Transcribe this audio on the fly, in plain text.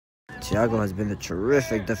Thiago has been a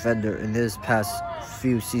terrific defender in his past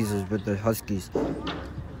few seasons with the Huskies.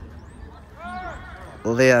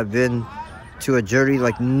 Well, they have been to a journey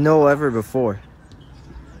like no ever before.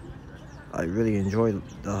 I really enjoy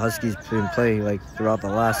the Huskies been playing like throughout the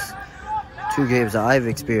last 2 games that I've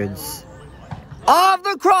experienced. Off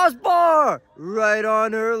the crossbar! Right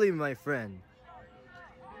on early, my friend.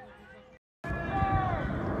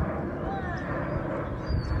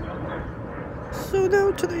 So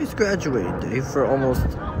now today's graduating day for almost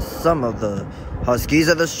some of the Huskies,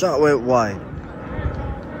 and the shot went wide.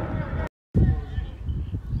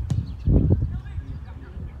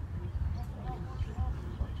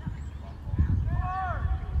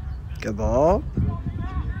 Good ball.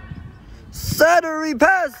 Centering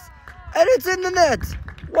pass, and it's in the net.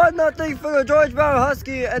 1-0 for the George Brown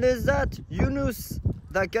Husky, and is that Yunus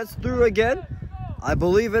that gets through again? I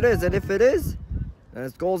believe it is, and if it is, then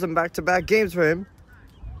it's goals in back-to-back games for him,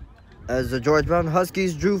 as the George Brown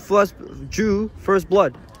Huskies drew first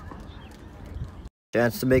blood.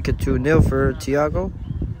 Chance to make it 2-0 for Thiago.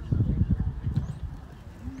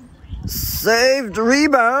 Saved,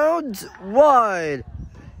 rebound, wide.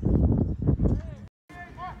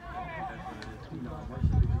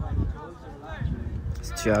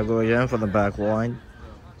 It's Thiago again from the back line.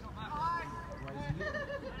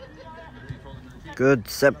 Good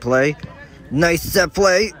set play. Nice set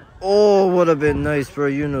play. Oh, would have been nice for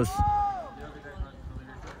Yunus.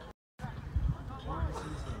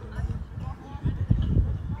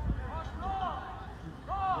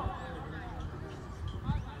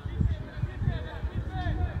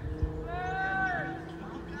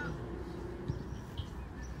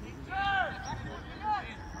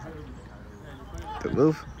 Good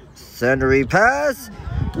move. Centering pass.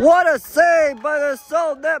 What a save by the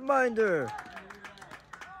Sault netminder.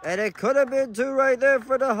 And it could have been 2 right there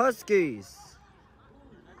for the Huskies.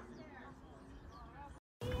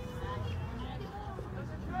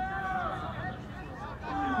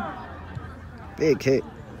 Big hit.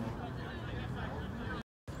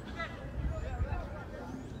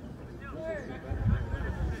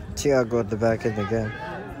 Thiago at the back end again.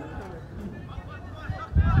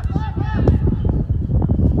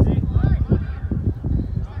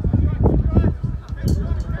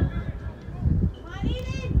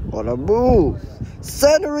 What a move!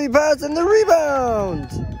 Centering pass and the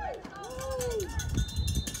rebound!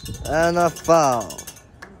 And a foul.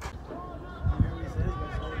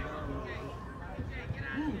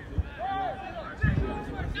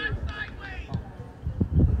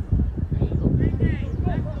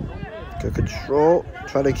 Good control.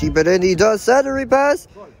 Trying to keep it in. He does. Centering pass.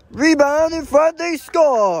 Rebound in front. They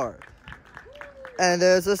score. And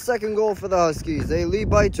there's a second goal for the Huskies. They lead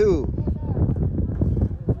by 2.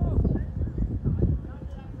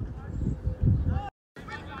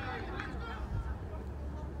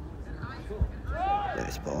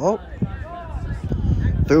 Nice ball.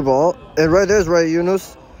 Through ball. And right there's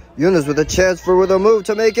Yunus. Yunus with a chance with a move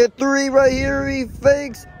to make it 3 right here. He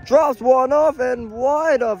fakes. Drops one off and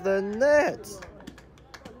wide of the net.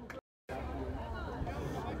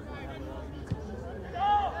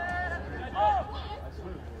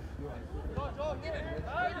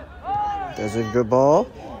 There's a good ball.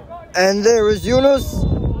 And there is Yunus.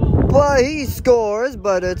 But he scores,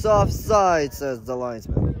 but it's offside, says the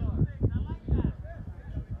linesman.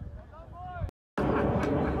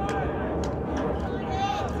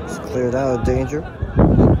 It's cleared out of danger.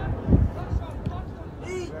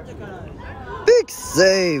 Big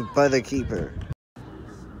save by the keeper.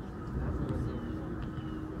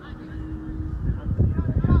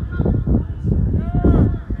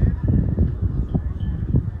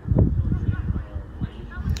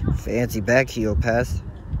 Fancy backheel pass.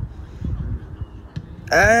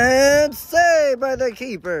 And saved by the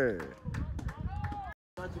keeper.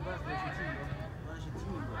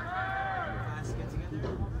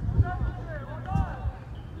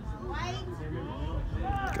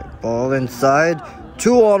 Good ball inside.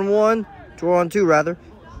 2-on-1. 2-on-2 rather.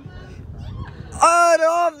 And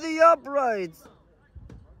off the uprights.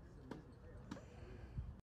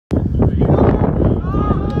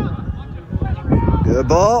 Good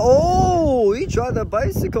ball. Oh, he tried the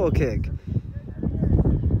bicycle kick.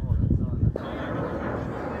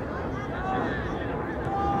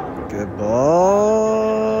 Good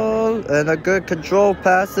ball. And a good control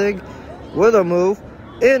passing with a move.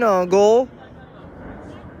 In on goal.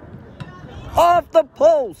 Off the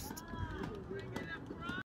post.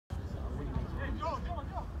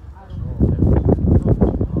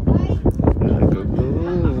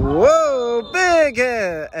 Whoa, big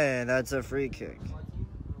hit. And that's a free kick.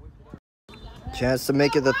 Chance to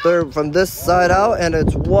make it the third from this side out, and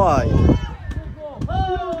it's wide.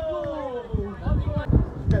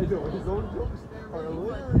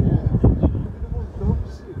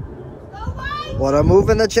 What a move,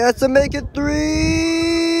 and a chance to make it 3.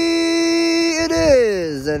 It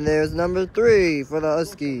is, and there's number 3 for the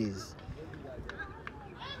Huskies.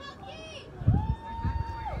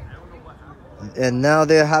 And now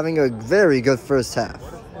they're having a very good first half.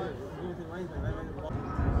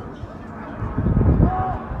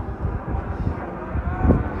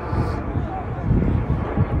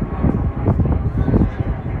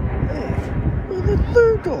 The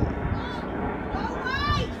third goal.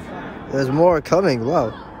 There's more coming. Wow.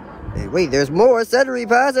 Hey, wait, there's more. Century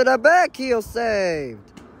pass and a back heel saved.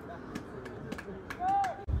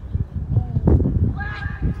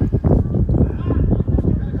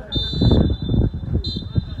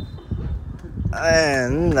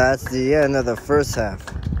 And that's the end of the first half.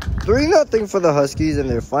 3-0 for the Huskies in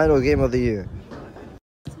their final game of the year.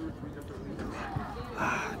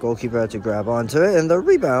 Goalkeeper had to grab onto it, and the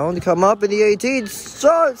rebound come up in the 18.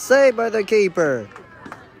 Short save by the keeper.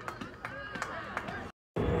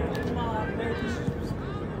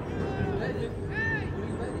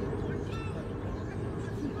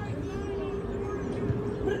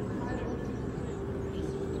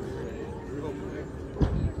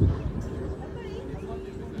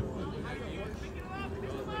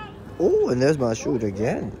 Oh, and there's my shoot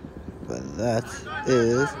again. But that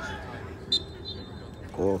is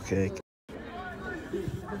goal kick.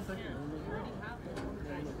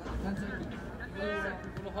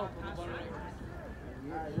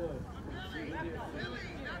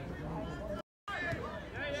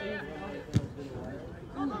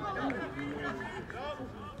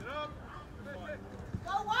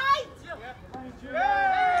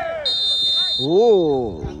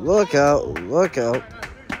 Oh, look out, look out.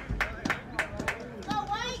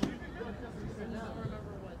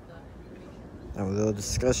 Have a little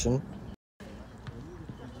discussion.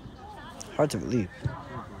 Hard to believe.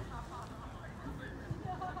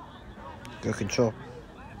 Good control.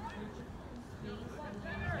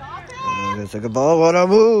 There's a good ball. What a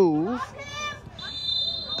move.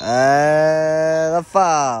 And a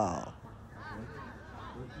foul.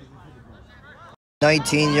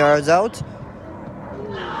 19 yards out.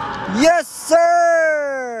 Yes,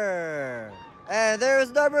 sir! And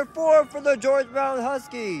there's number 4 for the Georgetown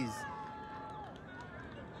Huskies.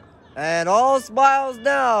 And all smiles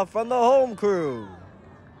now from the home crew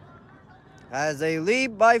as they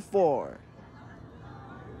lead by 4.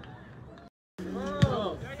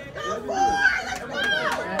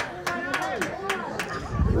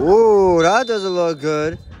 Ooh, that doesn't look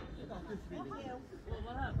good.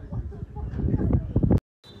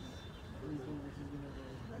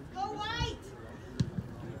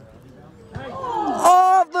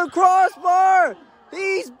 Off the crossbar!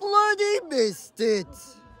 He's bloody missed it.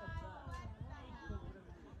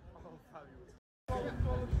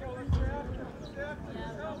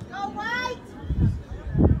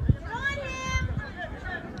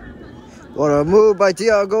 What a move by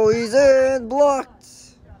Tiago. He's in.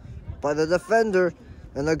 Blocked by the defender.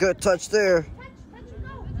 And a good touch there.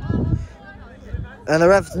 And the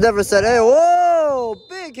ref never said, hey, whoa,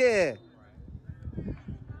 big hit.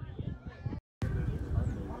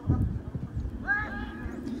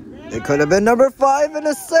 It could have been number 5 and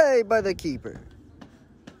a save by the keeper.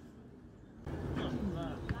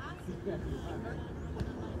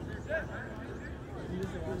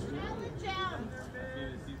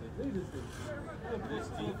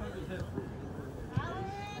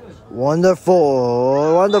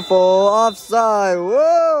 Wonderful, wonderful, offside,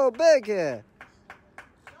 whoa, big hit.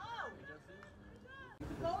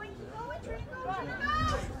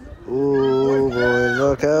 Ooh, boy,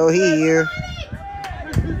 look out here.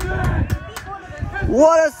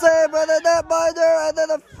 What a save by the netminder, and then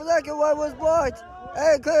the second one was blocked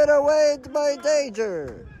and cleared away by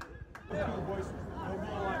danger.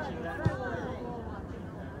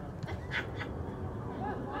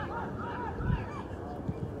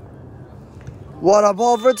 What a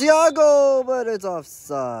ball for Tiago, but it's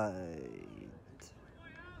offside.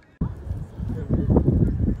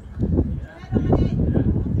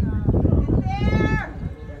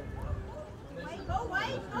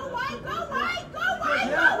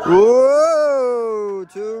 Whoa,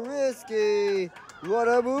 too risky. What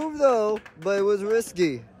a move though, but it was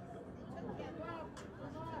risky.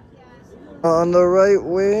 On the right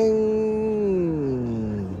wing.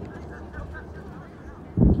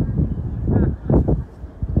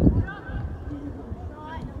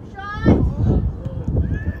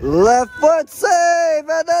 Left foot save,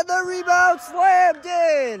 and then the rebound slammed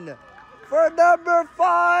in for number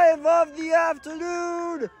 5 of the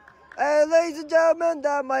afternoon. And ladies and gentlemen,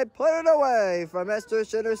 that might put it away from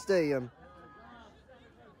Eshter Stadium.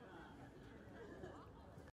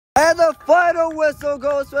 And the final whistle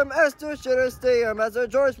goes from Eshter Stadium as the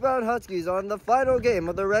George Brown Huskies on the final game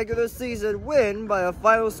of the regular season win by a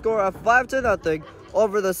final score of 5-0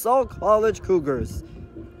 over the Sault College Cougars.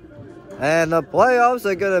 And the playoffs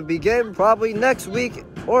are going to begin probably next week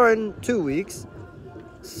or in 2 weeks.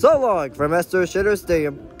 So long from Eshter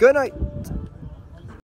Stadium. Good night.